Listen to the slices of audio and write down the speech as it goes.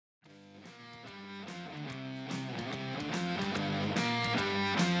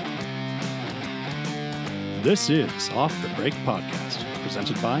This is Off the Break Podcast,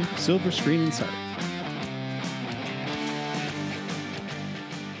 presented by Silver Screen Insider.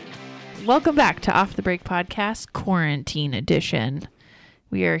 Welcome back to Off the Break Podcast, Quarantine Edition.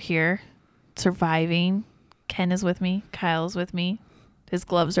 We are here, surviving. Ken is with me. Kyle is with me. His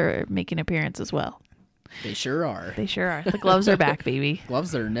gloves are making an appearance as well. They sure are. They sure are. The gloves are back, baby.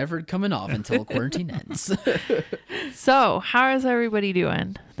 Gloves are never coming off until quarantine ends. So, how is everybody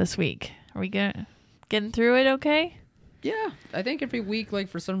doing this week? Are we getting through it okay? Yeah, I think every week, like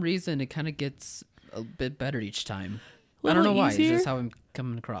for some reason, it kind of gets a bit better each time. I Little don't know why. easier? It's just how I'm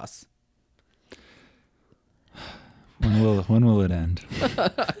coming across. When will it end? I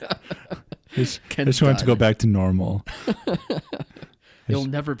just Ken's want it to go done. back to normal. It'll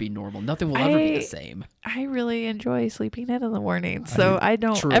never be normal. Nothing will ever be the same. I really enjoy sleeping in the morning, so I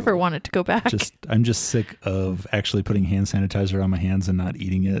don't True. ever want it to go back. I'm just sick of actually putting hand sanitizer on my hands and not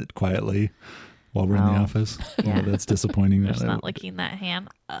eating it quietly while we're in the Oh, office. yeah. Oh, that's disappointing. Just not licking that hand.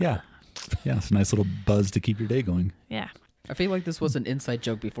 Yeah, it's a nice little buzz to keep your day going. Yeah. I feel like this was an inside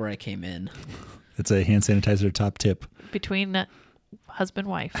joke before I came in. It's a hand sanitizer top tip Between husband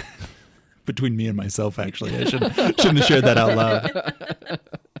and wife. between me and myself. Actually, I shouldn't have shared that out loud.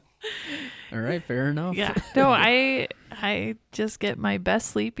 All right, fair enough. Yeah. No, I just get my best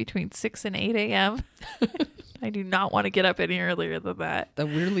sleep between 6 and 8 a.m. I do not want to get up any earlier than that. That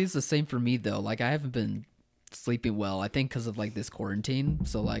weirdly is the same for me though. Like I haven't been sleeping well. I think because of like this quarantine.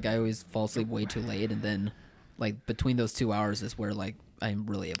 So like I always fall asleep way too late, and then like between those 2 hours is where like I'm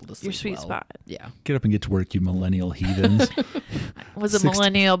really able to sleep. Your sweet well. spot. Yeah. Get up and get to work, you millennial heathens. Was a 6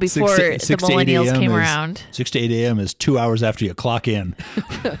 millennial before the 6 to 8 millennials a.m. came is- around. 6 to 8 a.m. is 2 hours after you clock in.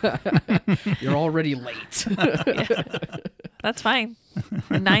 You're already late. That's fine.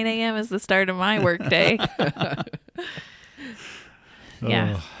 9 a.m. is the start of my work day.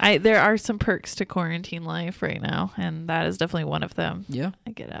 Yeah. There are some perks to quarantine life right now, and that is definitely one of them. Yeah.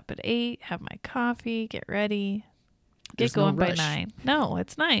 I get up at 8, have my coffee, get ready, get There's no going by rush. 9. No,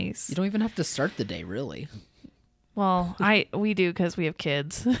 it's nice. You don't even have to start the day, really. Well, we do because we have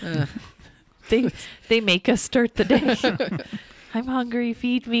kids. They make us start the day. I'm hungry.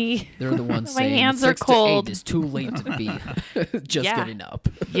 Feed me. They're the ones My saying hands are 6 to 8 cold. is too late to be just Yeah. getting up.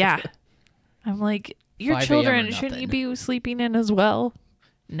 Yeah. I'm like, your 5 a.m. or children, shouldn't you nothing. be sleeping in as well?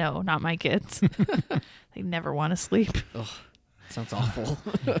 No, not my kids. They never want to sleep. Sounds awful.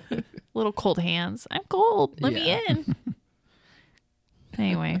 Little cold hands. I'm cold. Let me Yeah. in.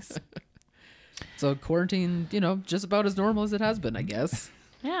 Anyways. So quarantine, just about as normal as it has been, I guess.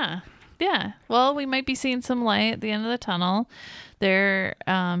 Yeah. Yeah. Well, we might be seeing some light at the end of the tunnel. There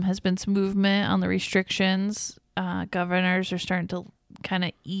has been some movement on the restrictions. Governors are starting to kind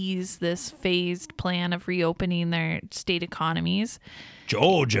of ease this phased plan of reopening their state economies.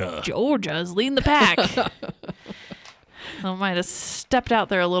 Georgia's leading the pack. I might have stepped out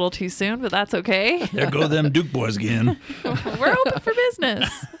there a little too soon, but that's okay. There go them Duke boys again. We're open for business.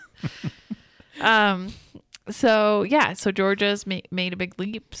 So Georgia's made a big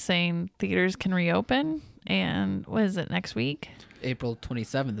leap saying theaters can reopen. And what is it, next week? April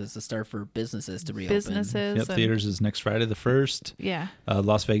 27th is the start for businesses to reopen. Businesses. Yep, and- theaters is next Friday the 1st. Yeah,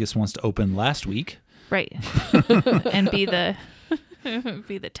 Las Vegas wants to open last week. right. And be the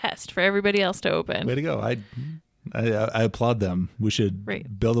test for everybody else to open. Way to go. I applaud them. We should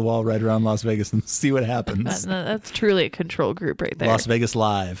Right. build a wall right around Las Vegas and see what happens. That's truly a control group right there. Las Vegas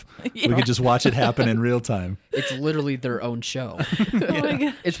Live. Yeah. We could just watch it happen in real time. It's literally their own show. Oh my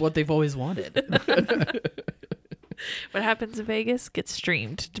God. It's what they've always wanted. What happens in Vegas gets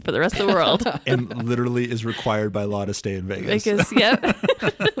streamed for the rest of the world. And literally is required by law to stay in Vegas. Because, yep.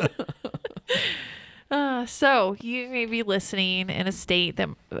 So you may be listening in a state that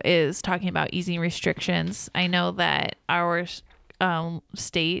is talking about easing restrictions. I know that our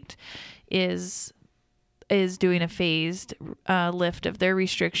state is doing a phased lift of their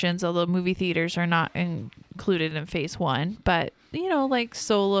restrictions, although movie theaters are not included in phase 1. But, like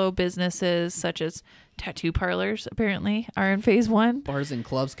solo businesses such as tattoo parlors apparently are in phase 1. Bars and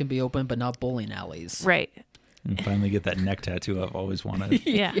clubs can be open, but not bowling alleys. Right. And finally get that neck tattoo I've always wanted.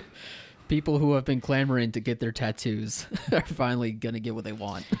 Yeah. People who have been clamoring to get their tattoos are finally going to get what they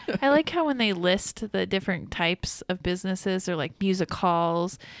want. I like how when they list the different types of businesses, they're like music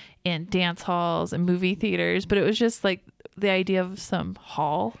halls and dance halls and movie theaters, but it was just like the idea of some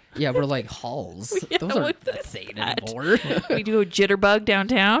hall. Yeah, we're like halls. Yeah, Those aren't what's the thing that? anymore. We do a jitterbug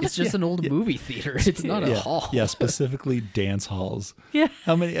downtown. It's just an old movie theater. It's not a hall. Yeah, specifically dance halls. Yeah.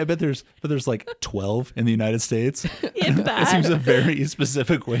 How many? I bet there's like 12 in the United States. If It that. seems a very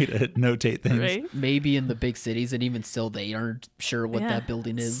specific way to notate things. Right? Maybe in the big cities, and even still, they aren't sure what Yeah. that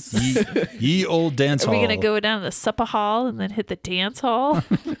building is. Ye old dance Are hall. we going to go down to the supper hall and then hit the dance hall?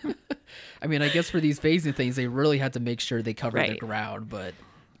 I mean, I guess for these phasing things, they really had to make sure they covered the Right. ground. But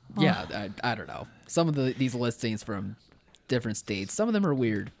yeah, I don't know. Some of these listings from different states, some of them are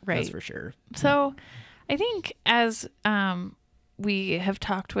weird. That's Right. for sure. So I think as we have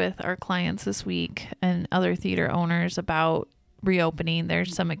talked with our clients this week and other theater owners about reopening,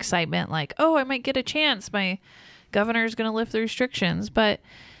 there's some excitement like, oh, I might get a chance. My governor's going to lift the restrictions. But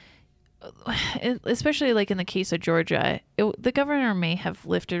especially like in the case of Georgia, the governor may have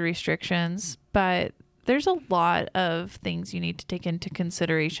lifted restrictions, but there's a lot of things you need to take into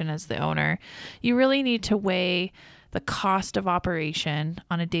consideration as the owner. You really need to weigh the cost of operation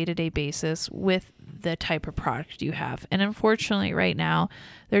on a day-to-day basis with the type of product you have. And unfortunately, right now,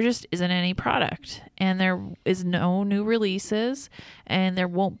 there just isn't any product, and there is no new releases, and there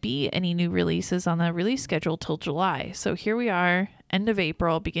won't be any new releases on the release schedule till July. So here we are, end of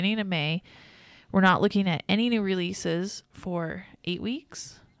April, beginning of May. We're not looking at any new releases for 8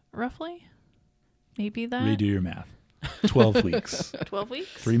 weeks, roughly. Maybe that. Redo your math. 12 weeks. 12 weeks?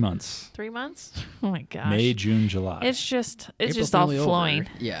 3 months. 3 months? Oh my gosh. May, June, July. It's just April's all nearly over. flowing.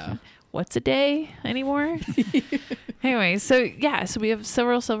 Yeah. What's a day anymore? Anyway, so we have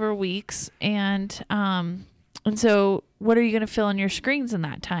several weeks, and so what are you going to fill in your screens in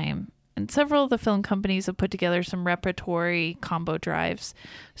that time? And several of the film companies have put together some repertory combo drives.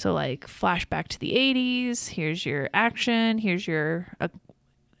 So like flashback to the 80s, here's your action, here's your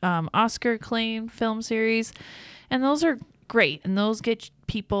Oscar acclaimed film series. And those are great. And those get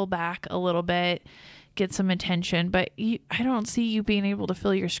people back a little bit, get some attention. But I don't see you being able to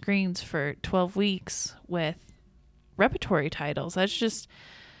fill your screens for 12 weeks with repertory titles. That's just,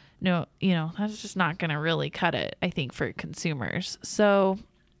 that's just not going to really cut it, I think, for consumers. So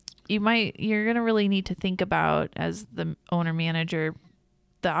you're going to really need to think about, as the owner manager,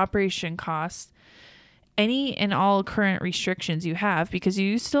 the operation costs, any and all current restrictions you have, because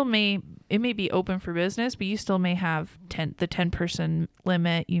it may be open for business, but you still may have the 10-person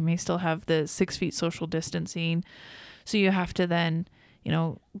limit. You may still have the 6 feet social distancing. So you have to then,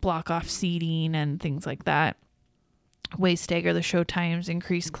 block off seating and things like that. Stagger the show times,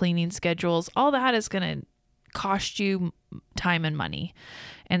 increase cleaning schedules. All that is going to cost you time and money.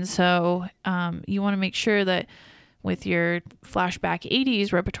 And so you want to make sure that with your flashback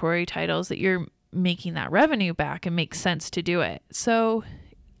 80s repertory titles that you're making that revenue back and makes sense to do it. So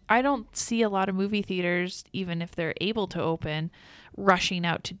I don't see a lot of movie theaters, even if they're able to open, rushing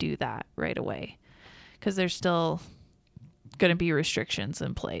out to do that right away, because there's still going to be restrictions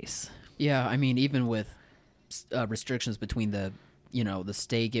in place. Yeah, I mean, even with restrictions between the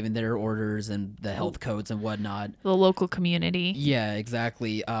state giving their orders and the health codes and whatnot. The local community. Yeah,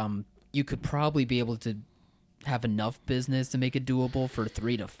 exactly. You could probably be able to have enough business to make it doable for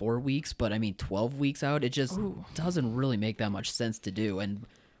 3 to 4 weeks, but I mean 12 weeks out, it just doesn't really make that much sense to do. And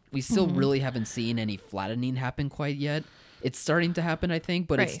we still really haven't seen any flattening happen quite yet. It's starting to happen, I think,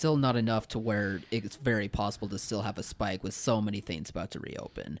 but it's still not enough to where it's very possible to still have a spike with so many things about to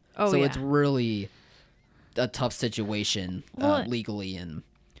reopen. It's really a tough situation legally and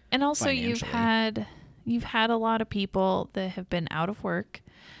also financially. you've had a lot of people that have been out of work,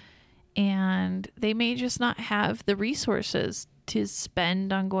 and they may just not have the resources to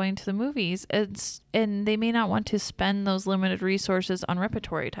spend on going to the movies, and they may not want to spend those limited resources on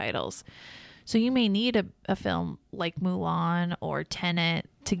repertory titles. So you may need a film like Mulan or Tenet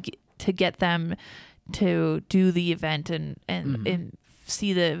to get them to do the event and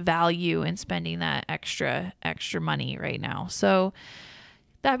see the value in spending that extra money right now. So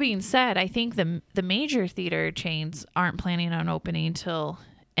that being said, I think the major theater chains aren't planning on opening till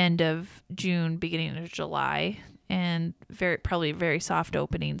end of June, beginning of July, and probably very soft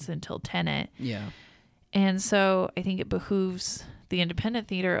openings until Tenet. Yeah. And so I think it behooves the independent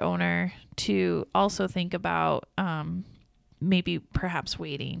theater owner to also think about maybe perhaps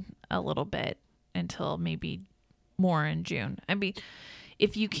waiting a little bit until maybe more in June. I mean,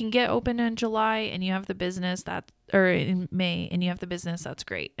 if you can get open in July and you have the business or in May and you have the business, that's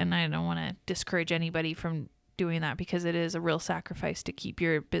great. And I don't want to discourage anybody from doing that, because it is a real sacrifice to keep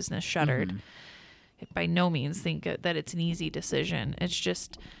your business shuttered. By no means think that it's an easy decision. It's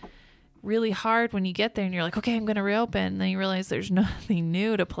just really hard when you get there and you're like, okay, I'm going to reopen. And then you realize there's nothing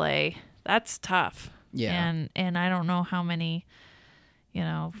new to play. That's tough. Yeah. And I don't know how many,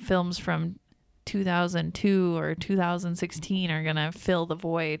 films from 2002 or 2016 are going to fill the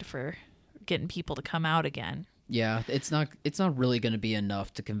void for getting people to come out again. Yeah, it's not really going to be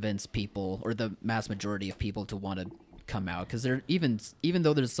enough to convince people, or the mass majority of people, to want to come out, because they're even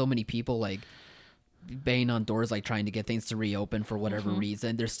though there's so many people like banging on doors, like trying to get things to reopen for whatever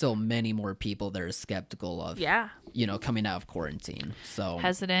reason, there's still many more people that are skeptical of coming out of quarantine. So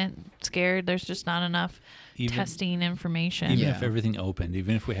hesitant, scared. There's just not enough testing information. Even if everything opened,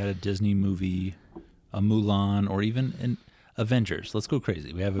 even if we had a Disney movie, a Mulan, or even an Avengers, let's go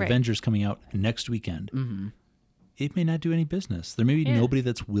crazy. We have Avengers coming out next weekend. Mm-hmm. It may not do any business. There may be nobody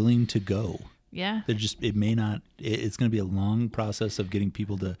that's willing to go. Yeah. It may not. It's going to be a long process of getting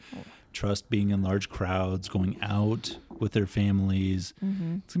people to trust being in large crowds, going out with their families.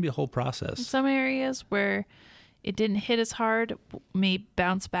 Mm-hmm. It's going to be a whole process. Some areas where it didn't hit as hard may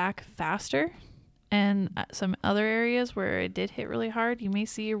bounce back faster. And some other areas where it did hit really hard, you may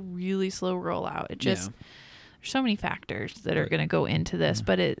see a really slow rollout. There's so many factors that are going to go into this,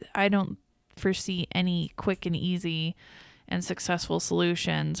 but I don't foresee any quick and easy and successful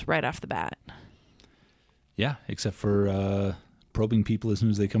solutions right off the bat. Yeah, except for probing people as soon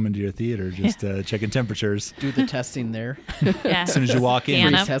as they come into your theater, just checking temperatures. Do the testing there. Yeah. As soon as you walk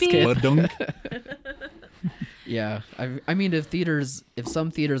in, test kit. dunk. Yeah, I mean, if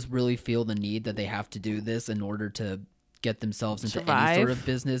some theaters really feel the need that they have to do this in order to get themselves into any sort of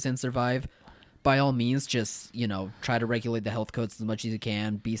business and survive, by all means, just try to regulate the health codes as much as you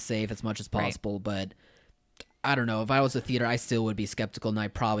can, be safe as much as possible. Right. But I don't know, if I was a theater, I still would be skeptical, and I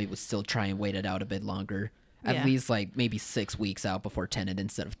probably would still try and wait it out a bit longer, at least like maybe 6 weeks out before tenant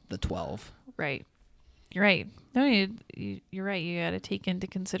instead of the 12. Right, you're right. No, you're right. You got to take into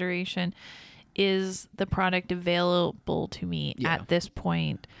consideration, is the product available to me at this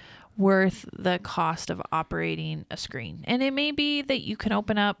point worth the cost of operating a screen? And it may be that you can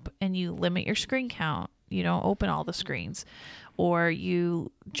open up and you limit your screen count. You don't open all the screens, or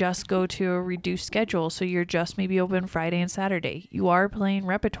you just go to a reduced schedule. So you're just maybe open Friday and Saturday. You are playing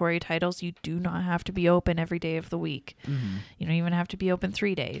repertory titles. You do not have to be open every day of the week. Mm-hmm. You don't even have to be open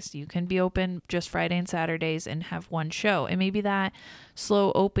 3 days. You can be open just Friday and Saturdays and have one show. And maybe that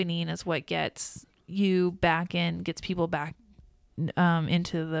slow opening is what gets you back in, gets people back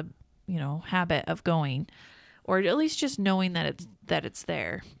into the habit of going, or at least just knowing that it's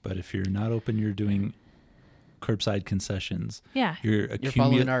there. But if you're not open, you're doing curbside concessions. Yeah, you're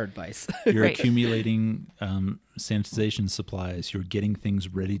following our advice. You're accumulating sanitization supplies. You're getting things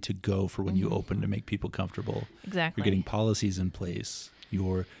ready to go for when you open to make people comfortable. Exactly. You're getting policies in place.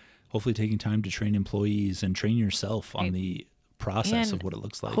 You're hopefully taking time to train employees and train yourself on the process of what it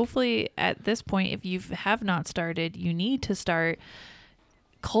looks like. Hopefully at this point, if you have not started, you need to start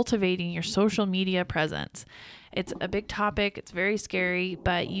cultivating your social media presence. It's a big topic. It's very scary,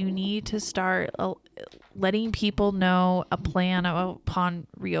 but you need to start letting people know a plan upon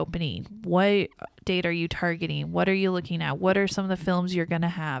reopening. What date are you targeting? What are you looking at? What are some of the films you're going to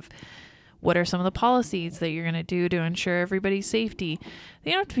have? What are some of the policies that you're going to do to ensure everybody's safety?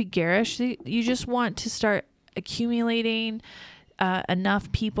 They don't have to be garish. You just want to start accumulating enough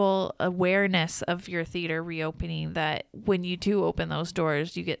people awareness of your theater reopening that when you do open those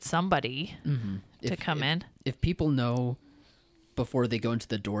doors, you get somebody to come in. If people know before they go into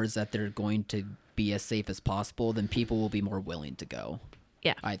the doors that they're going to be as safe as possible, then people will be more willing to go.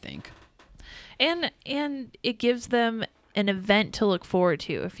 Yeah, I think. And it gives them an event to look forward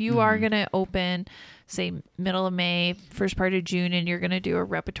to. If you are going to open, say, middle of May, first part of June, and you're going to do a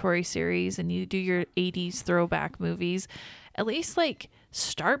repertory series and you do your 80s throwback movies, at least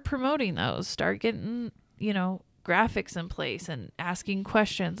start promoting those. Start getting, graphics in place and asking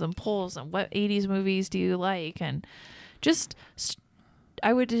questions and polls and what 80s movies do you like, and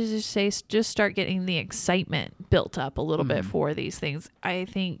I would just say just start getting the excitement built up a little bit for these things. I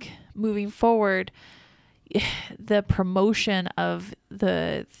think moving forward, the promotion of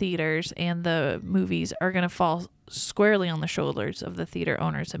the theaters and the movies are going to fall squarely on the shoulders of the theater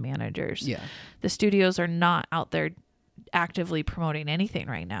owners and managers. Yeah. The studios are not out there actively promoting anything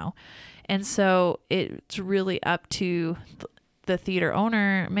right now. And so it's really up to the theater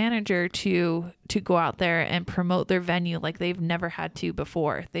owner manager to go out there and promote their venue like they've never had to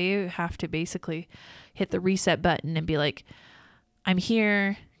before. They have to basically hit the reset button and be like, I'm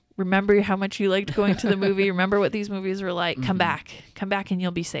here. Remember how much you liked going to the movie. Remember what these movies were like. Come back and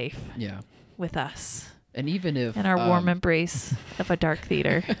you'll be safe. Yeah. With us. And even if in our warm embrace of a dark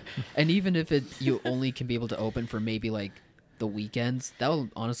theater. And even if you only can be able to open for maybe the weekends, that will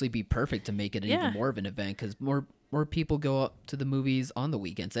honestly be perfect to make it even more of an event, because more more people go up to the movies on the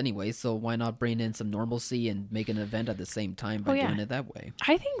weekends anyway, so why not bring in some normalcy and make an event at the same time by doing it that way?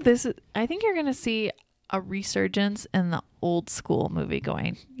 I think you're going to see a resurgence in the old school movie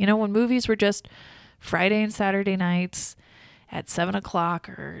going. You know, when movies were just Friday and Saturday nights at 7:00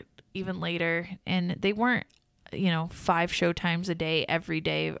 or even later, and they weren't, 5 showtimes a day every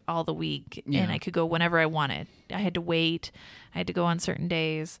day all the week, and I could go whenever I wanted. I had to wait. I had to go on certain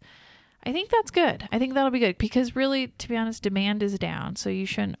days. I think that's good. I think that'll be good because really, to be honest, demand is down. So you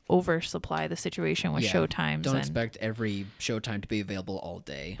shouldn't oversupply the situation with showtimes. Don't expect every showtime to be available all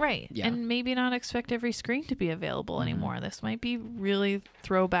day. Right. Yeah. And maybe not expect every screen to be available anymore. This might be really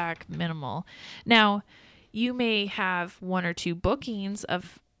throwback minimal. Now, you may have 1 or 2 bookings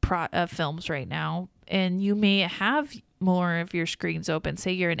of films right now, and you may have more of your screens open.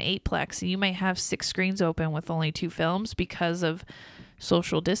 Say you're an 8-plex, and you might have 6 screens open with only 2 films because of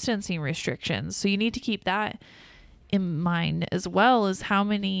social distancing restrictions. So you need to keep that in mind, as well as how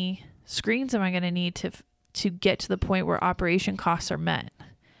many screens am I going to need to get to the point where operation costs are met.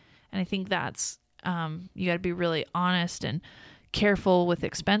 And I think that's you got to be really honest and careful with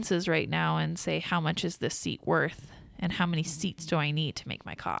expenses right now and say, how much is this seat worth and how many seats do I need to make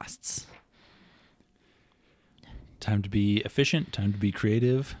my costs? Time to be efficient, time to be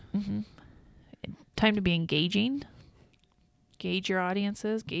creative. Time to be engaging. Gauge your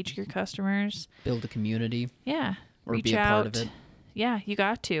audiences, gauge your customers. Build a community. Yeah. Or reach be a out. part of it. Yeah, you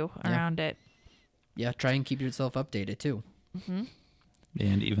got to around it. Yeah, try and keep yourself updated too.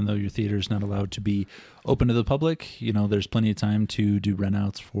 And even though your theater is not allowed to be open to the public, there's plenty of time to do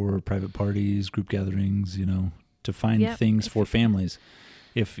rent-outs for private parties, group gatherings, to find things for families.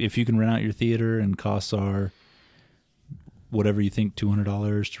 If you can rent out your theater and costs are whatever you think,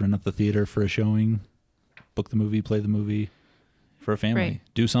 $200 to rent out the theater for a showing, book the movie, play the movie for a family. Right.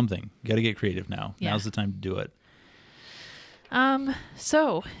 Do something. You got to get creative now. Yeah. Now's the time to do it.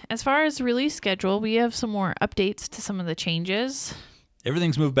 So as far as release schedule, we have some more updates to some of the changes.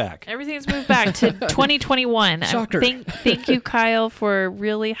 Everything's moved back. Everything's moved back to 2021. Shocker. Thank you, Kyle, for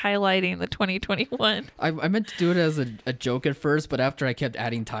really highlighting the 2021. I meant to do it as a joke at first, but after I kept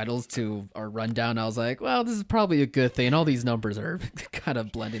adding titles to our rundown, I was like, well, this is probably a good thing. All these numbers are kind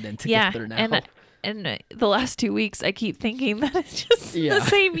of blending in together now. And the last 2 weeks, I keep thinking that it's just the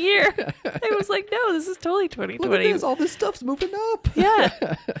same year. I was like, no, this is totally 2020. Look at this, all this stuff's moving up.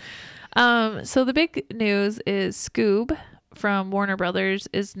 Yeah. So the big news is Scoob from Warner Brothers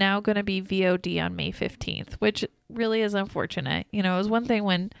is now going to be VOD on May 15th, which really is unfortunate. It was one thing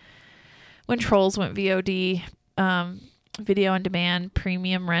when Trolls went VOD, video on demand,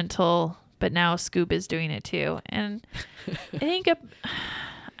 premium rental, but now Scoob is doing it too. And I think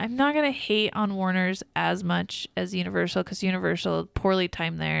I'm not going to hate on Warner's as much as Universal, because Universal poorly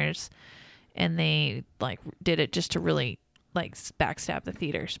timed theirs and they did it just to really backstab the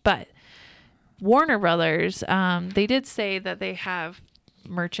theaters. But Warner Brothers, they did say that they have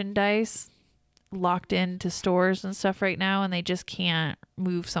merchandise locked into stores and stuff right now, and they just can't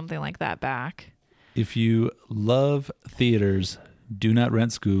move something like that back. If you love theaters, do not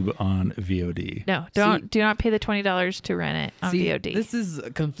rent Scoob on VOD. No, do not pay the $20 to rent it on VOD. This is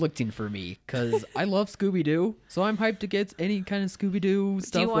conflicting for me because I love Scooby-Doo, so I'm hyped to get any kind of Scooby-Doo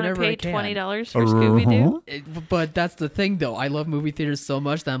stuff whenever I can. Do you want to pay $20 for Scooby-Doo? But that's the thing, though. I love movie theaters so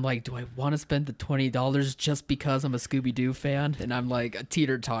much that I'm like, do I want to spend the $20 just because I'm a Scooby-Doo fan? And I'm like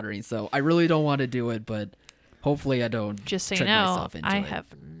teeter-tottering, so I really don't want to do it, but hopefully I don't just so trick you know, myself into I it. have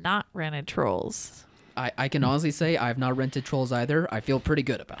not rented Trolls. I can honestly say I've not rented Trolls either. I feel pretty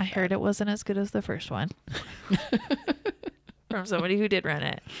good about it. I heard it wasn't as good as the first one. From somebody who did rent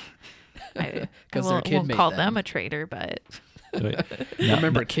it. I won't call them a traitor, but...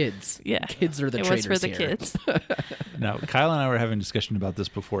 Remember, kids. Yeah. Kids are the it traitors was for the here. kids. Now, Kyle and I were having a discussion about this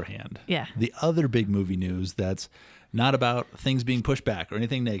beforehand. Yeah. The other big movie news that's not about things being pushed back or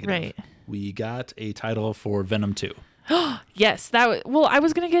anything negative. Right. We got a title for Venom 2. Yes, I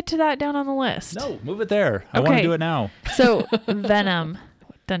was going to get to that down on the list. No, move it there. I want to do it now. So, Venom.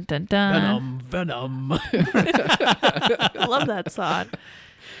 Dun, dun, dun. Venom. I love that song.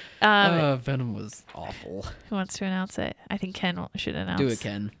 Venom was awful. Who wants to announce it? I think Ken should announce. Do it,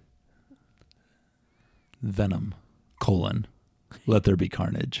 Ken. Venom, let there be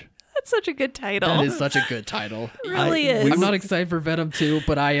carnage. That's such a good title. That is such a good title. It really is. I'm not excited for Venom 2,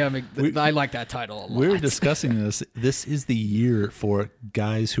 but I like that title a lot. We're discussing this. This is the year for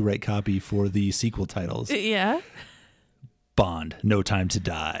guys who write copy for the sequel titles. Yeah. Bond, No Time to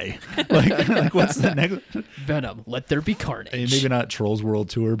Die. like what's the next? Venom, Let There Be Carnage. I mean, maybe not Trolls World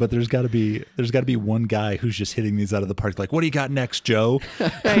Tour, but there's got to be one guy who's just hitting these out of the park. Like, what do you got next, Joe?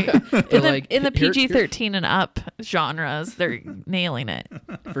 Right. In the Here- PG-13 and up genres, they're nailing it.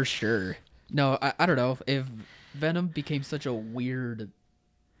 For sure. No, I don't know. If Venom became such a weird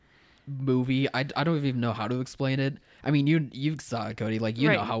movie, I don't even know how to explain it. I mean, you saw it, Cody. Like, you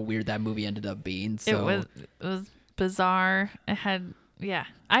Right. know how weird that movie ended up being. So It was bizarre. It had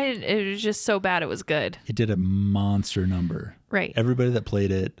it was just so bad it was good. It did a monster number. Right. Everybody that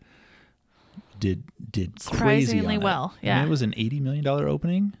played it did crazy Surprisingly on it. well, I mean, yeah. it was an $80 million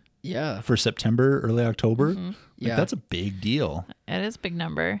opening yeah, for September, early October. Yeah. That's a big deal. It is a big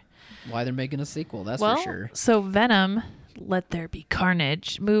number. why they're making a sequel? That's Well, for sure. so Venom, Let There Be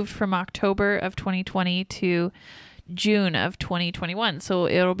Carnage, moved from October of 2020 to June of 2021. So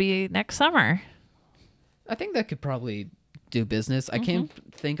it'll be next summer. I think that could probably do business. I Mm-hmm.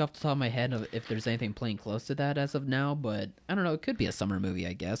 can't think off the top of my head of if there's anything playing close to that as of now, but I don't know. It could be a summer movie,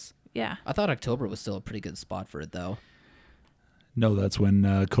 I guess. Yeah. I thought October was still a pretty good spot for it, though. No, that's when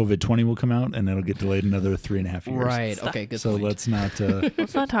COVID-20 will come out, and it'll get delayed another 3.5 years. Right. Okay. Good So point. let's not.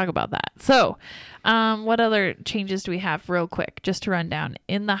 Let's not talk about that. So, what other changes do we have real quick, just to run down?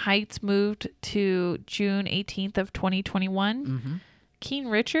 In the Heights moved to June 18th of 2021. Mm-hmm. Keen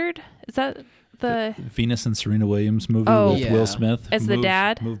Richard, is that the Venus and Serena Williams movie Oh. with Yeah. Will Smith As the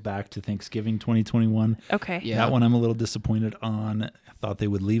dad? moved back to Thanksgiving 2021. okay? Yeah. That one I'm a little disappointed on. I thought they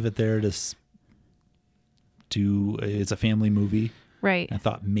would leave it there to it's a family movie. Right. I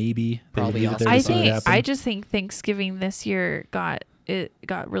thought maybe they Probably would leave it there also to I see what think happened. I just think Thanksgiving this year got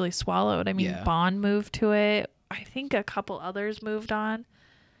really swallowed. I mean, Yeah. Bond moved to it. I think a couple others moved on.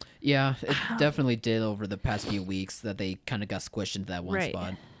 Yeah, it definitely did over the past few weeks that they kind of got squished into that one Right.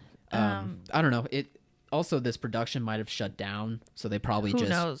 spot. I don't know. It also this production might have shut down, so they probably Who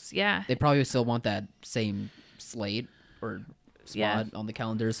knows? Yeah. they probably still want that same slate or spot Yeah. on the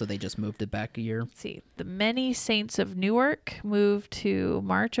calendar, so they just moved it back a year. Let's see. The Many Saints of Newark moved to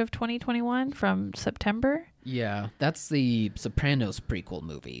March of 2021 from September. Yeah, that's the Sopranos prequel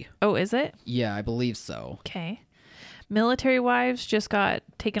movie. Oh, is it? Yeah, I believe so. Okay. Military Wives just got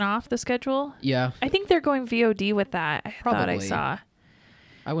taken off the schedule. Yeah, I think they're going VOD with that. I thought I Probably. saw.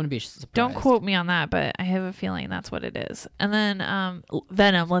 I wouldn't be surprised. Don't quote me on that, but I have a feeling that's what it is. And then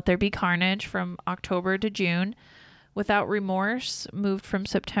Venom, Let There Be Carnage from October to June. Without Remorse moved from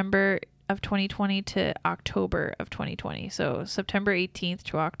September of 2020 to October of 2020. So September 18th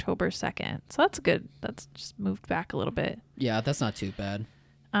to October 2nd. So that's good. That's just moved back a little bit. Yeah, that's not too bad.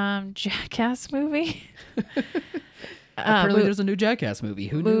 Jackass movie Apparently, there's a new Jackass movie.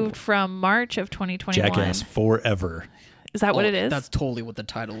 Who moved from March of 2021. Jackass Forever. Is that knew? what it is? That's totally what the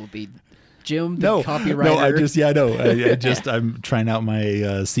title would be. Jim, the copywriter. I know. I'm trying out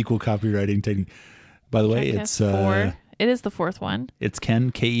my sequel copywriting technique. By the way, Jackass it's 4. It is the fourth one. it's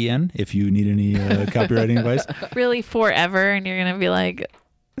Ken Ken. If you need any copywriting advice, Really forever, and you're gonna be like,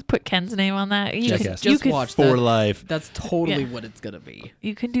 put Ken's name on that. You Jackass. you Just could, watch for that. life. That's totally Yeah. what it's gonna be.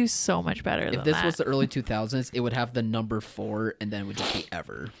 You can do so much better than If this that. was the early 2000s, it would have the number 4, and then it would just be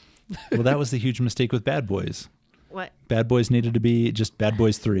ever. Well, that was the huge mistake with Bad Boys. What? Bad Boys needed to be just Bad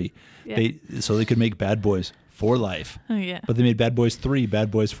Boys 3. Yeah. So they could make Bad Boys for life. Oh, yeah. But they made Bad Boys 3, Bad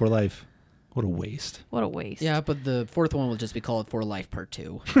Boys for life. What a waste. What a waste. Yeah, but the fourth one will just be called For Life Part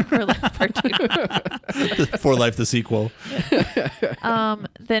 2. For like part 2. For life, the sequel.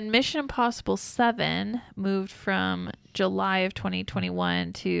 Then Mission Impossible 7 moved from July of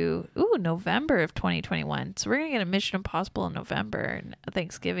 2021 to November of 2021. So we're gonna get a Mission Impossible in November,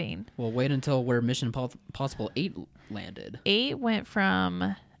 Thanksgiving. Well, wait until where Mission Impossible 8 landed. 8 went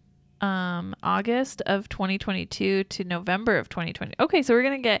from August of 2022 to November of 2020. Okay, so we're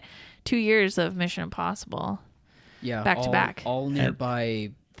gonna get 2 years of Mission Impossible. Yeah, Back to back. All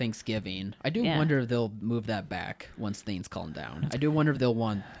nearby Thanksgiving. I do Yeah. wonder if they'll move that back once things calm down. I do wonder if they'll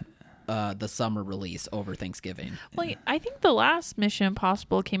want the summer release over Thanksgiving. Well, I think the last Mission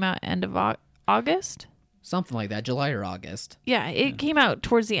Impossible came out end of August. Something like that, July or August. Yeah, it came out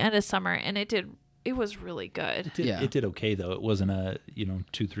towards the end of summer, and it was really good. Yeah. It did okay though. It wasn't a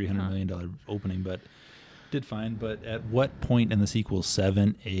 $200-300 million opening, but did fine. But at what point in the sequel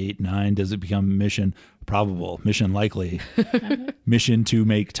 7, 8, 9 does it become mission probable, mission likely, mission to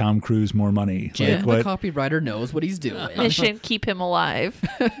make Tom Cruise more money? Jim, Like the what? copywriter, knows what he's doing. Mission keep him alive.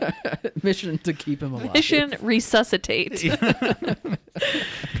 Mission to keep him alive. Mission resuscitate.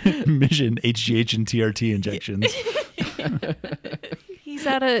 Mission HGH and TRT injections. He's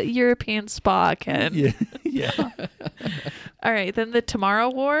at a European spa, Ken. Yeah, yeah. All right, then the Tomorrow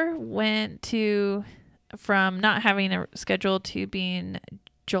War went from not having a schedule to being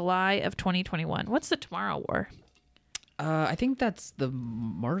July of 2021. What's the Tomorrow War? I think that's the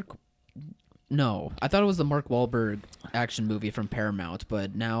Mark. No, I thought it was the Mark Wahlberg action movie from Paramount,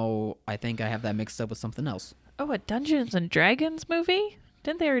 but now I think I have that mixed up with something else. Oh, a Dungeons and Dragons movie?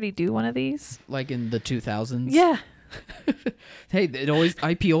 Didn't they already do one of these? Like in the 2000s? Yeah. Hey,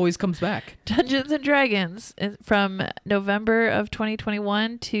 IP always comes back. Dungeons and Dragons from November of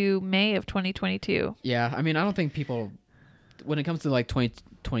 2021 to May of 2022. Yeah, I mean, I don't think people, when it comes to like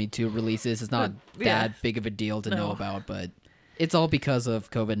 2022 releases, it's not that big of a deal to know about, but it's all because of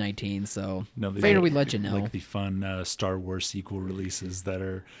COVID-19, so later we let you know. Like the fun Star Wars sequel releases that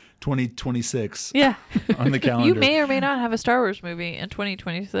are 2026 Yeah. on the calendar. You may or may not have a Star Wars movie in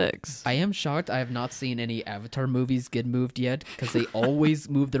 2026. I am shocked I have not seen any Avatar movies get moved yet, because they always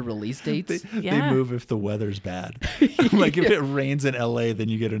move their release dates. Yeah. They move if the weather's bad. Like if it rains in LA, then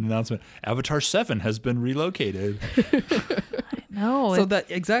you get an announcement, Avatar 7 has been relocated. No. So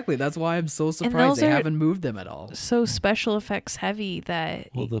that's why I'm so surprised they haven't moved them at all. So special effects heavy that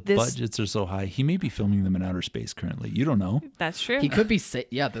Well, the budgets are so high. He may be filming them in outer space currently. You don't know. That's true. He could be safe.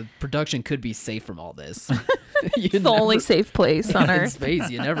 Yeah, the production could be safe from all this. It's the only safe place on in Earth. space.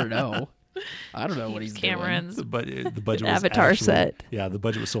 You never know. I don't know what he's Cameron's The budget was Avatar actually, set. Yeah, the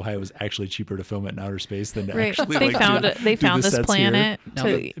budget was so high it was actually cheaper to film it in outer space than to Right. actually. They like, found do, it. They do found the this sets planet. Now To,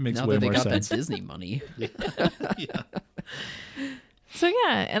 that, It makes now way that they more got sense. that Disney money. Yeah. So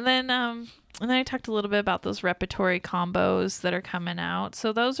yeah, and then I talked a little bit about those repertory combos that are coming out.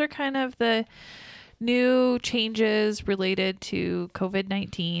 So those are kind of the new changes related to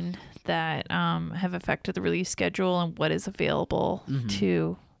COVID-19 that have affected the release schedule and what is available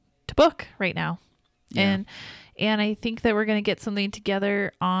to book right now. Yeah. And I think that we're going to get something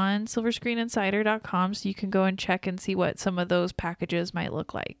together on silverscreeninsider.com so you can go and check and see what some of those packages might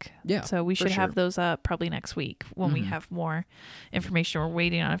look like. Yeah, So we for should have sure. those up probably next week when we have more information. We're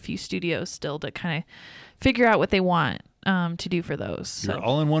waiting on a few studios still to kind of figure out what they want to do for those. You're So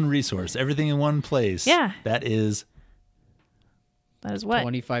all-in-one resource, everything in one place. Yeah. That is, that is what?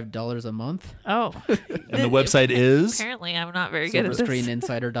 $25 a month. Oh, and the website is. apparently I'm not very good at this.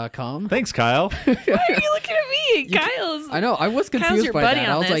 SilverScreenInsider.com. Thanks, Kyle. Why are you looking at me? Kyle's I know. I was Kyle's confused your by buddy that.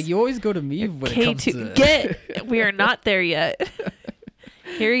 on I was this. like, you always go to me when it comes to K2 we are not there yet.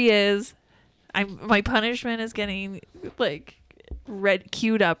 Here he is. My punishment is getting like red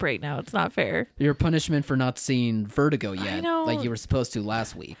queued up right now. It's not fair. your punishment for not seeing Vertigo yet, know. like you were supposed to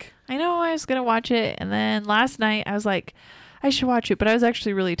last week. I know I was gonna watch it, and then last night I was like, I should watch it, but I was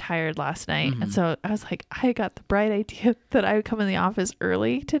actually really tired last night, and so I was like, I got the bright idea that I would come in the office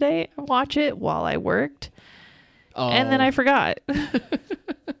early today and watch it while I worked, Oh, and then I forgot.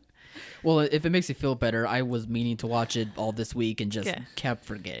 well, if it makes you feel better, I was meaning to watch it all this week and just Yeah. kept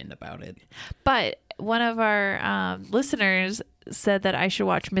forgetting about it. But one of our listeners said that I should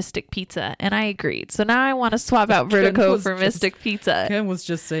watch Mystic Pizza, and I agreed. So now I want to swap out Vertigo was for just- Mystic Pizza. Ken was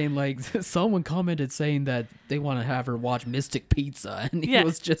just saying, like, someone commented saying that they want to have her watch Mystic Pizza, and he Yeah.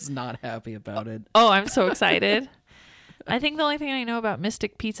 was just not happy about it. Oh, I'm so excited. I think the only thing I know about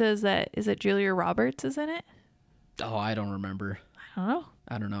Mystic Pizza is that Julia Roberts is in it. Oh, I don't remember. I don't know.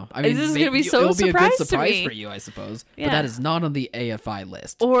 I don't know. I This is gonna be so it'll be a good surprise to surprise me. for you, I suppose. Yeah. But that is not on the AFI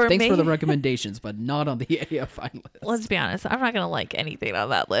list. Or Thanks for the maybe- recommendations, but not on the AFI list. Let's be honest. I'm not going to like anything on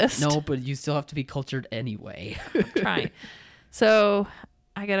that list. No, but you still have to be cultured anyway. Trying. So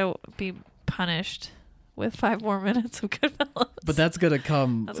I got to be punished with 5 more minutes of Goodfellas. But that's gonna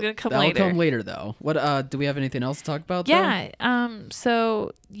come. That's gonna come that'll later. come later, though. What? Do we have anything else to talk about? though? Yeah.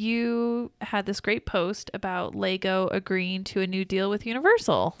 So you had this great post about Lego agreeing to a new deal with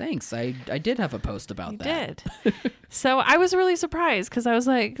Universal. Thanks. I did have a post about You that. did. So I was really surprised because I was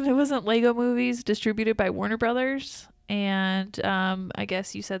like, there wasn't Lego movies distributed by Warner Brothers, and I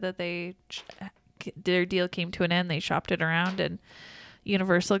guess you said that their deal came to an end. They shopped it around, and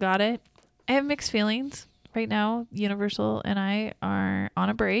Universal got it. I have mixed feelings right now. Universal and I are on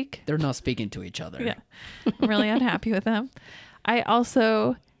a break. They're not speaking to each other. Yeah, I'm really unhappy with them. I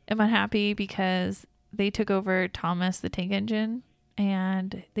also am unhappy because they took over Thomas the Tank Engine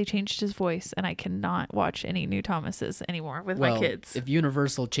and they changed his voice, and I cannot watch any new Thomases anymore with Well, my kids. if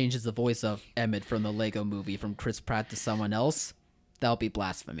Universal changes the voice of Emmett from the Lego movie from Chris Pratt to someone else, that'll be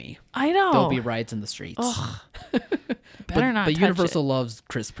blasphemy. I know. There'll be riots in the streets. Better not But touch Universal it. loves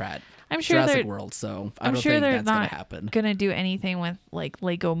Chris Pratt. I'm sure Jurassic they're. World, so I I'm don't sure think they're that's gonna not happen. gonna do anything with like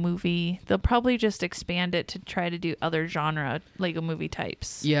Lego Movie. They'll probably just expand it to try to do other genre Lego Movie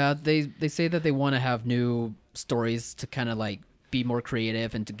types. Yeah, they say that they want to have new stories to kind of like be more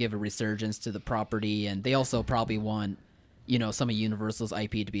creative and to give a resurgence to the property, and they also probably want, some of Universal's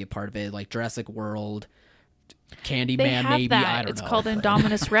IP to be a part of it, like Jurassic World, Candyman, They have maybe. that. I don't It's know. called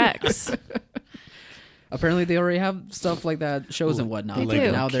Indominus Rex. Apparently, they already have stuff like that, shows and whatnot. They but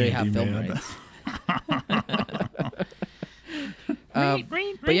do. now they have film Candyman. rights.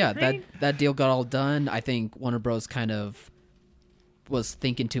 But yeah, that deal got all done. I think Warner Bros. Kind of was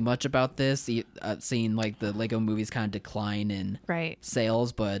thinking too much about this, seeing like the Lego movies kind of decline in Right.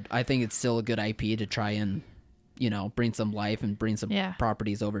 sales. But I think it's still a good IP to try and bring some life and bring some Yeah.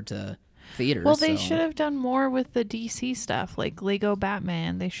 properties over to theaters. Well, they so. should have done more with the DC stuff, like Lego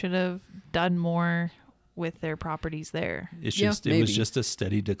Batman. They should have done more with their properties there. It's Yeah, just it maybe. was just a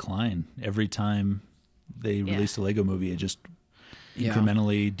steady decline every time they released a Lego movie. It just Yeah.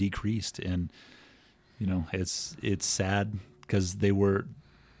 incrementally decreased, and it's sad because they were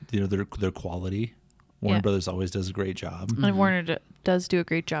their quality. Warner Yeah. Brothers always does a great job. And Warner does do a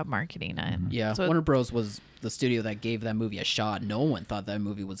great job marketing it. Yeah, So Warner Bros. Was the studio that gave that movie a shot. No one thought that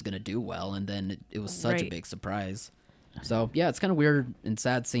movie was going to do well, and then it was such a Right. big surprise. So, yeah, it's kind of weird and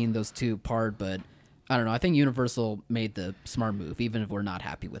sad seeing those two part, but I don't know. I think Universal made the smart move, even if we're not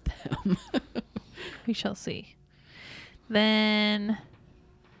happy with them. we shall see. Then,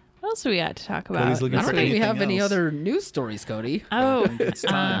 what else do we got to talk about? Cody's looking I for don't think we anything have any else. other news stories, Cody. Oh, It's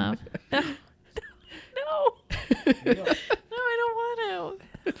time. no, I don't want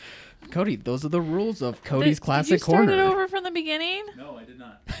to. Cody, those are the rules of Cody's Did you Classic start Corner. it over from the beginning? No, I did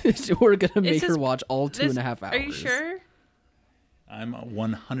not. We're going to make this- her watch all 2.5 hours. Are you sure? I'm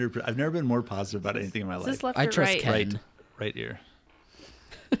 100%. I've never been more positive about anything in my Is life. this left I or trust right? Ken. Right here.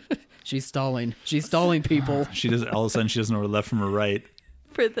 She's stalling. She's stalling people. She doesn't. All of a sudden, she doesn't know her left from her right.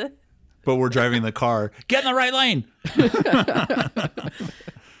 For the But we're driving the car. Get in the right lane.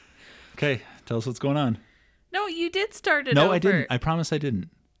 Okay, tell us what's going on. no, you did start it. No, over. I didn't. I promise I didn't.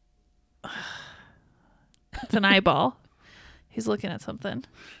 It's an eyeball. He's looking at something.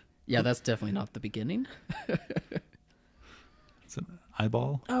 Yeah, that's definitely not the beginning. It's an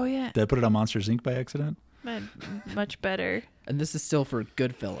eyeball. Oh yeah, Did I put it on Monsters Inc. by accident? Man, much better. And this is still for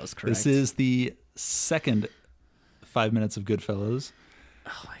Goodfellas, correct? This is the second 5 minutes of Goodfellas.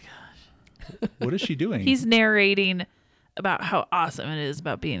 Oh my gosh. What is she doing? He's narrating about how awesome it is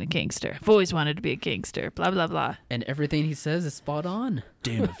about being a gangster. I've always wanted to be a gangster. Blah blah blah. And everything he says is spot on.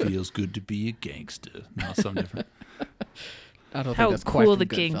 Damn, it feels good to be a gangster. No, something different. I don't How think that's quite cool from the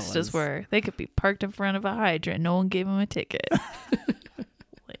Goodfellas. gangsters were. They could be parked in front of a hydrant. No one gave them a ticket.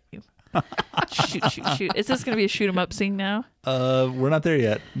 Lame. Shoot. Is this going to be a shoot 'em up scene now? We're not there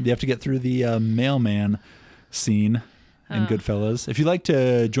yet. You have to get through the mailman scene in Goodfellas. If you'd like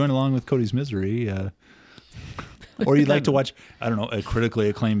to join along with Cody's misery, or you'd like to watch, I don't know, a critically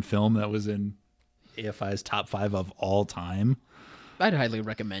acclaimed film that was in AFI's top 5 of all time. I'd highly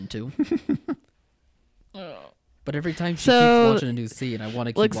recommend to. But every time she So, keeps watching a new scene, I want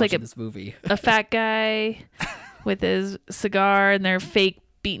to keep looks like watching this movie. A fat guy with his cigar, and they're fake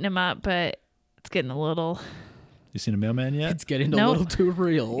beating him up, but it's getting a little. You seen a mailman yet? It's getting a Nope. little too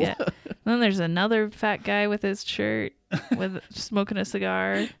real. Yeah. And then there's another fat guy with his shirt, with smoking a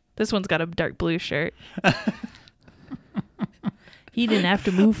cigar. This one's got a dark blue shirt. He didn't have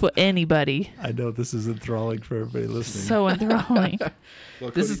to move for anybody. I know this is enthralling for everybody listening. So enthralling.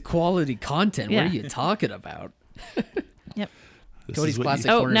 This is quality content. Yeah. What are you talking about? Yep. This Cody's is what Classic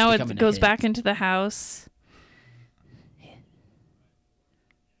you, Oh, Corner's now becoming it a goes hit. back into the house.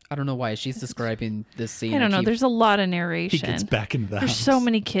 I don't know why she's describing this scene. I don't know. keep- There's a lot of he narration. gets back into the There's house. so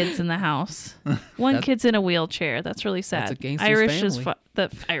many kids in the house. One That- kid's in a wheelchair. That's really sad. That's a gangster's Irish is family.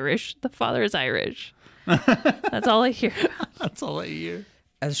 the father is Irish. That's all I hear. That's all I hear.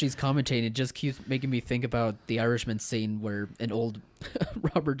 As she's commentating, it just keeps making me think about the Irishman scene where an old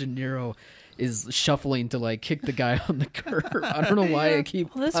Robert De Niro is shuffling to like kick the guy on the curb. I don't know why I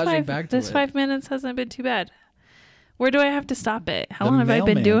keep Well, flashing back to this it. 5 minutes hasn't been too bad. Where do I have to stop it? How The long have I been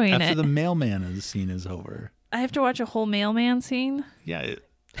mailman- doing after it? the mailman scene is over. I have to watch a whole mailman scene. Yeah,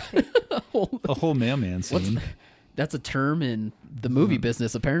 a whole mailman scene. That's a term in the movie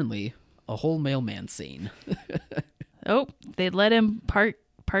business, apparently. A whole mailman scene. Oh, they let him park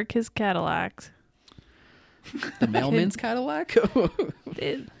his Cadillac. The mailman's Cadillac?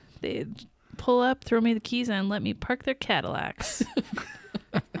 They pull up, throw me the keys, and let me park their Cadillacs.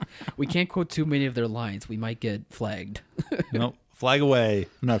 We can't quote too many of their lines. We might get flagged. No, flag away.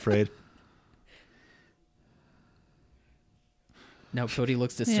 I'm not afraid. Now Cody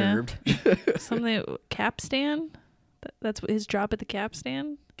looks disturbed. Something capstan. That's his job at the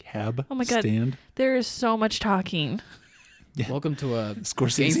capstan. Cab. Oh my God. Stand. There is so much talking. Welcome to a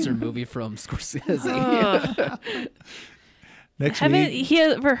Scorsese. gangster movie from Scorsese. Ugh. Next Haven't week, he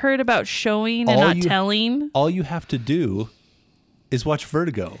ever heard about showing and All not you- telling? all you have to do is watch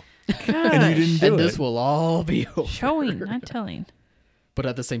Vertigo. and you didn't do And it. this will all be over. Showing, not telling. But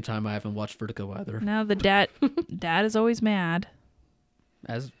at the same time, I haven't watched Vertigo either, Now the dad is always mad.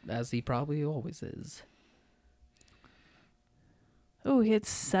 as he probably always is. Oh, he had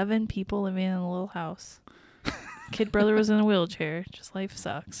 7 people living in a little house. Kid brother was in a wheelchair. Just life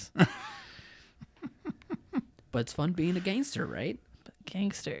sucks. But it's fun being a gangster, right?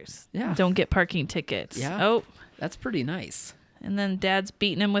 Gangsters. Yeah. Don't get parking tickets. Yeah. Oh, That's pretty nice. and then dad's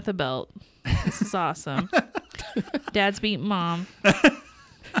beating him with a belt. This is awesome. Dad's beating mom.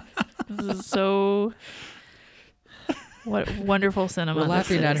 This is so... What wonderful cinema. We're this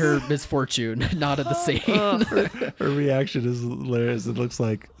laughing at is. her misfortune, not at the scene. Ugh. Her reaction is hilarious. It looks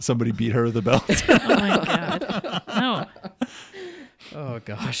like somebody beat her with a belt. Oh my god. No. Oh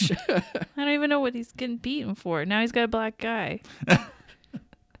gosh. I don't even know what he's getting beaten for. Now he's got a black guy.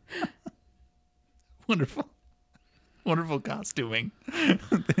 Wonderful. Wonderful costuming.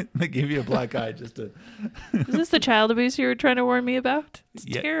 They gave you a black eye just to... Is this the child abuse you were trying to warn me about? It's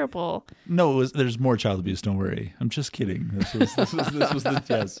Yeah. terrible. No, there's more child abuse. Don't worry. I'm just kidding. This was the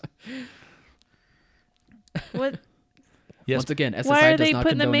yes. What? Yes. Once again, SSI Why are does they not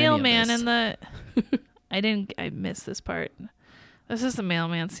putting the condone any of mailman this. in the... I missed this part. This is the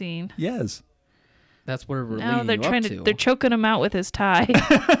mailman scene. Yes. That's where we're Now leading they're you trying up to... to. They're choking him out with his tie.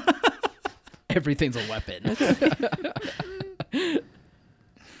 Everything's a weapon.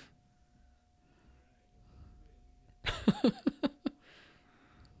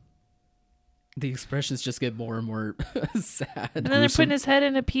 The expressions just get more and more sad. And then they're putting his head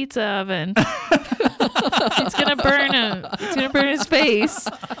in a pizza oven. It's gonna burn him. It's gonna burn his face.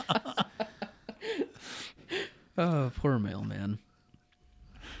 Oh, poor mailman.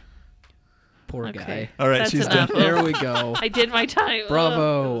 Poor Okay. guy. All right, That's she's enough. done. There we go. I did my time.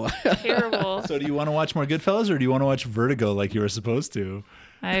 Bravo. Ugh, terrible. So do you want to watch more Goodfellas or do you want to watch Vertigo like you were supposed to?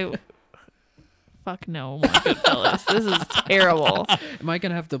 Fuck no, more Goodfellas. This is terrible. Am I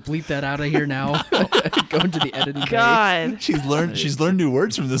gonna have to bleep that out of here now? Go into the editing bay. God, She's learned new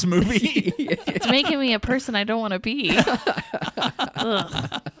words from this movie. it's making me a person I don't want to be.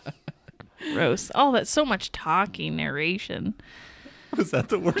 Ugh. Gross. Oh, that's so much talking, narration. Was that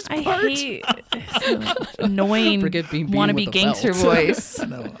the worst I part? hate annoying Forget being beaten wannabe with a gangster belt. voice.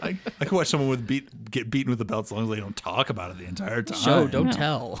 No, I could watch someone get beaten with the belt as long as they don't talk about it the entire time. Show, don't No.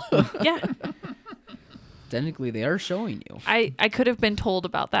 tell. Yeah, Technically, they are showing you. I could have been told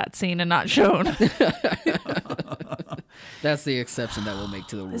about that scene and not shown. That's the exception that we'll make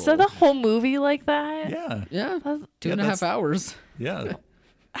to the rule. Is that the whole movie like that? Yeah, Yeah, That's- 2.5 hours. yeah.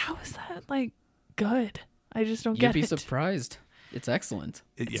 How is that like good? I just don't You'd get be it. surprised. It's excellent.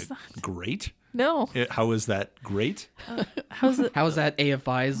 Yeah, great. No, How is that great? how's it? How is that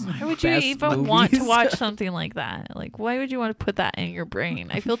AFI's Why would you best even want to movies? watch something like that? Like, why would you want to put that in your brain?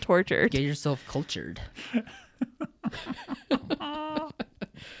 I feel tortured. Get yourself cultured.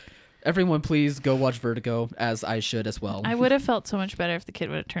 Everyone, please go watch Vertigo, as I should as well. I would have felt so much better if the kid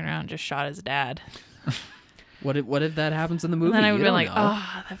would have turned around and just shot his dad. What if that happens in the movie? And then I would You have been don't like, know.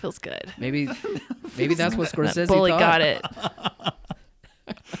 oh, that feels good. Maybe that's what Scorsese That bully thought. got it.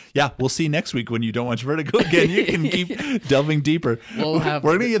 Yeah, we'll see next week when you don't watch Vertigo again. You can keep delving deeper. We'll have-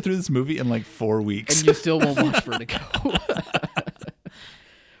 We're gonna get through this movie in like 4 weeks. And you still won't watch Vertigo.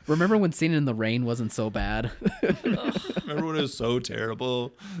 Remember when Seen in the Rain wasn't so bad? Remember when it was so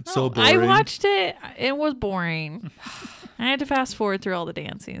terrible, so I boring? watched it. It was boring. I had to fast forward through all the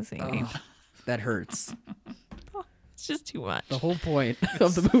dancing scenes. That hurts. It's just too much. The whole point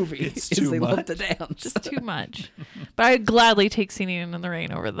of the movie it's is too they love much. to dance. Just too much. But I'd gladly take Singing in the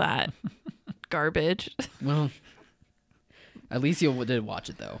Rain over that garbage. Well, at least you did watch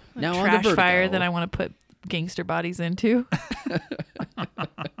it though. Now on to Trash Vertigo. fire that I want to put gangster bodies into.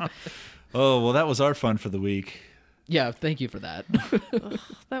 Oh well, that was our fun for the week. Yeah, thank you for that.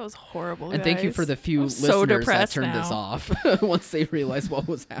 That was horrible. And thank you guys. for the few I'm listeners so that depressed turned this now. off once they realized what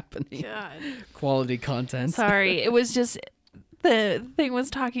was happening. God. Quality content. Sorry. It was just the thing was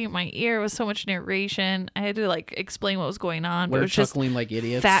talking in my ear. It was so much narration. I had to like explain what was going on. But We're it was just chuckling like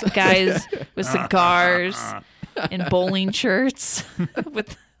idiots. fat guys with cigars and bowling shirts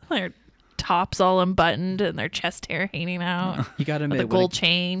with their tops all unbuttoned and their chest hair hanging out. You gotta With admit, a gold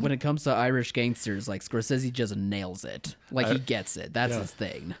chain. when it comes to Irish gangsters, like Scorsese just nails it. Like he gets it. That's yeah. his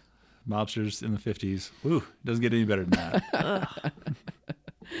thing. Mobsters in the 50s. Ooh, doesn't get any better than that.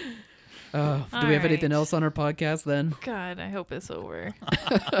 Do we have anything right. else on our podcast then? God, I hope it's over.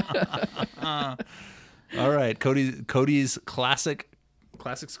 All right, Cody's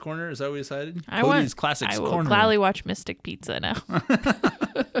Classics Corner. Is that what we decided? I Cody's Classics I will Corner. gladly watch Mystic Pizza now.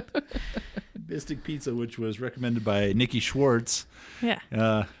 Mystic Pizza, which was recommended by Nikki Schwartz.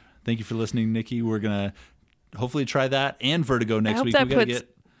 Yeah. Thank you for listening, Nikki. We're going to hopefully try that and Vertigo next I hope week. that We gotta puts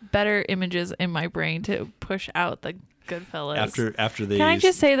better images in my brain to push out the Goodfellas. after they. Can I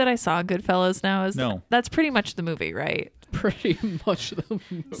just say that I saw Goodfellas now? No. That's pretty much the movie, right? Pretty much the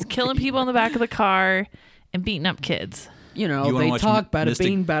movie. It's killing people in the back of the car and beating up kids. You know, You wanna they watch talk, bada Mystic-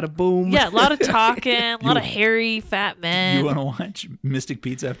 bing, bada boom. Yeah, a lot of talking, a lot of hairy, fat men. You want to watch Mystic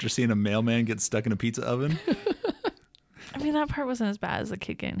Pizza after seeing a mailman get stuck in a pizza oven? I mean, that part wasn't as bad as the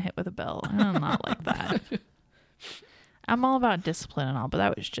kid getting hit with a belt. I'm not like that. I'm all about discipline and all, but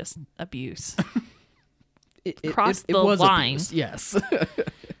that was just abuse. Crossed the was line. abuse, yes.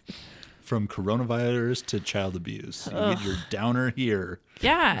 From coronavirus to child abuse. You get your downer here.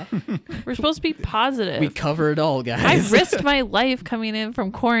 Yeah. We're supposed to be positive. We cover it all, I guys. risked my life coming in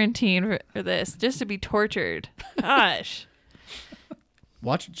from quarantine for this just to be tortured. Gosh.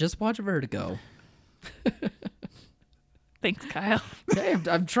 Just watch Vertigo. Thanks, Kyle. Hey,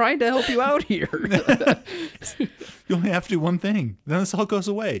 I'm trying to help you out here. You only have to do one thing. Then this all goes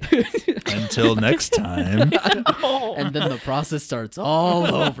away. Until next time. And then the process starts all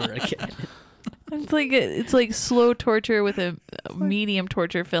over again. It's like slow torture with a medium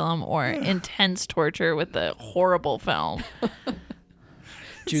torture film or intense torture with a horrible film.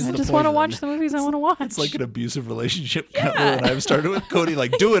 Choose I the just want to poison. watch the movies I want to watch. It's like an abusive relationship. Kyle and I've started with Cody.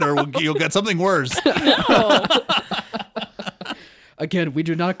 Like, do it or you'll get something worse. Again, we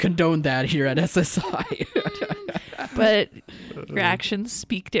do not condone that here at SSI. But your actions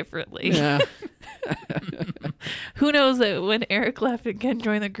speak differently. Yeah. Who knows that when Eric left and Ken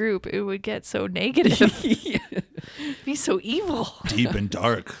joined the group, it would get so negative. Be so evil. Deep and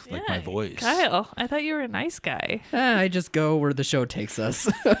dark, like my Yeah, voice. Kyle, I thought you were a nice guy. I just go where the show takes us.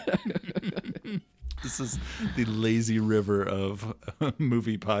 This is the lazy river of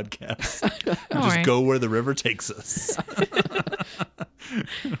movie podcasts. All Just right. go where the river takes us.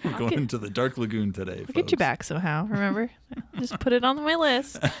 We're going into the dark lagoon today. I'll get you back somehow, remember? Just put it on my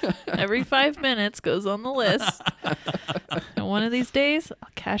list. Every 5 minutes goes on the list. And one of these days, I'll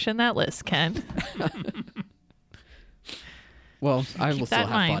cash in that list, Ken. Well, I will Keep still that have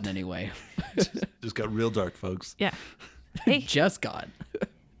in fun mind. anyway. Just got real dark, folks. Yeah. Hey, Just got.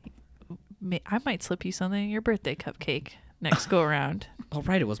 I might slip you something in your birthday cupcake next go around. All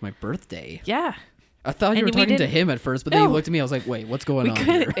right, it was my birthday. Yeah. I thought you And were we talking to didn't- him at first, but then No. he looked at me. I was like, wait, what's going We on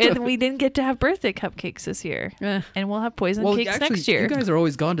here? could, and we didn't get to have birthday cupcakes this year. Eh. And we'll have poison Well, cakes actually, next year. you guys are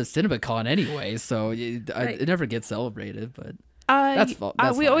always gone to CinemaCon anyway, so Right. it never gets celebrated, but that's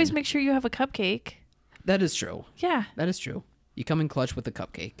we always fine. make sure you have a cupcake. that is true. Yeah. That is true. You come in clutch with a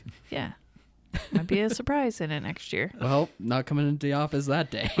cupcake. Yeah. Might be a surprise in it next year. Well, not coming into the office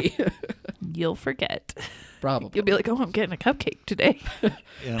that day. You'll forget. Probably. You'll be like, oh, I'm getting a cupcake today.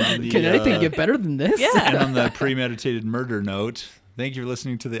 And on the, Can anything get better than this? Yeah. And on the premeditated murder note, thank you for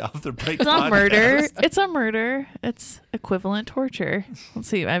listening to the Off the Break It's not podcast. murder. It's a murder. It's equivalent torture. Let's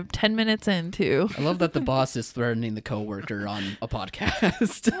see. I have 10 minutes into. I love that the boss is threatening the coworker on a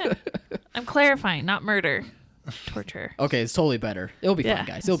podcast. I'm clarifying, not murder. Torture. Okay, it's totally better. It'll be Yeah. fine,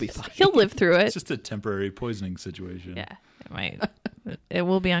 guys. It'll be fine. He'll live through it. It's just a temporary poisoning situation. Yeah. It might. It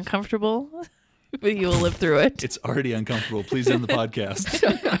will be uncomfortable, but you will live through it. It's already uncomfortable. Please end the podcast.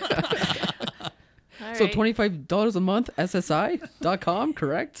 All So right. $25 a month, SSI.com,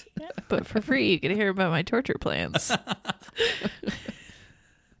 correct? But for free, you get to hear about my torture plans.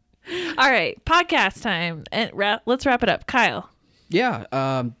 All right, podcast time. And let's wrap it up. Kyle.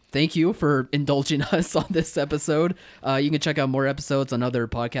 Yeah, thank you for indulging us on this episode. You can check out more episodes on other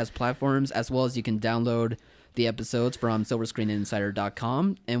podcast platforms, as well as you can download the episodes from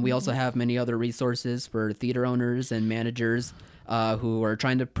silverscreeninsider.com. And we also have many other resources for theater owners and managers who are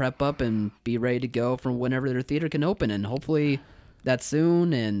trying to prep up and be ready to go from whenever their theater can open. And hopefully that's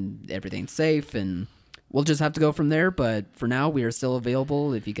soon and everything's safe. And we'll just have to go from there. But for now, we are still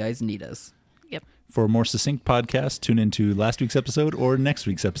available if you guys need us. Yep. For a more succinct podcast, tune into last week's episode or next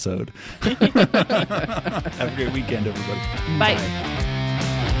week's episode. Have a great weekend, everybody. Bye.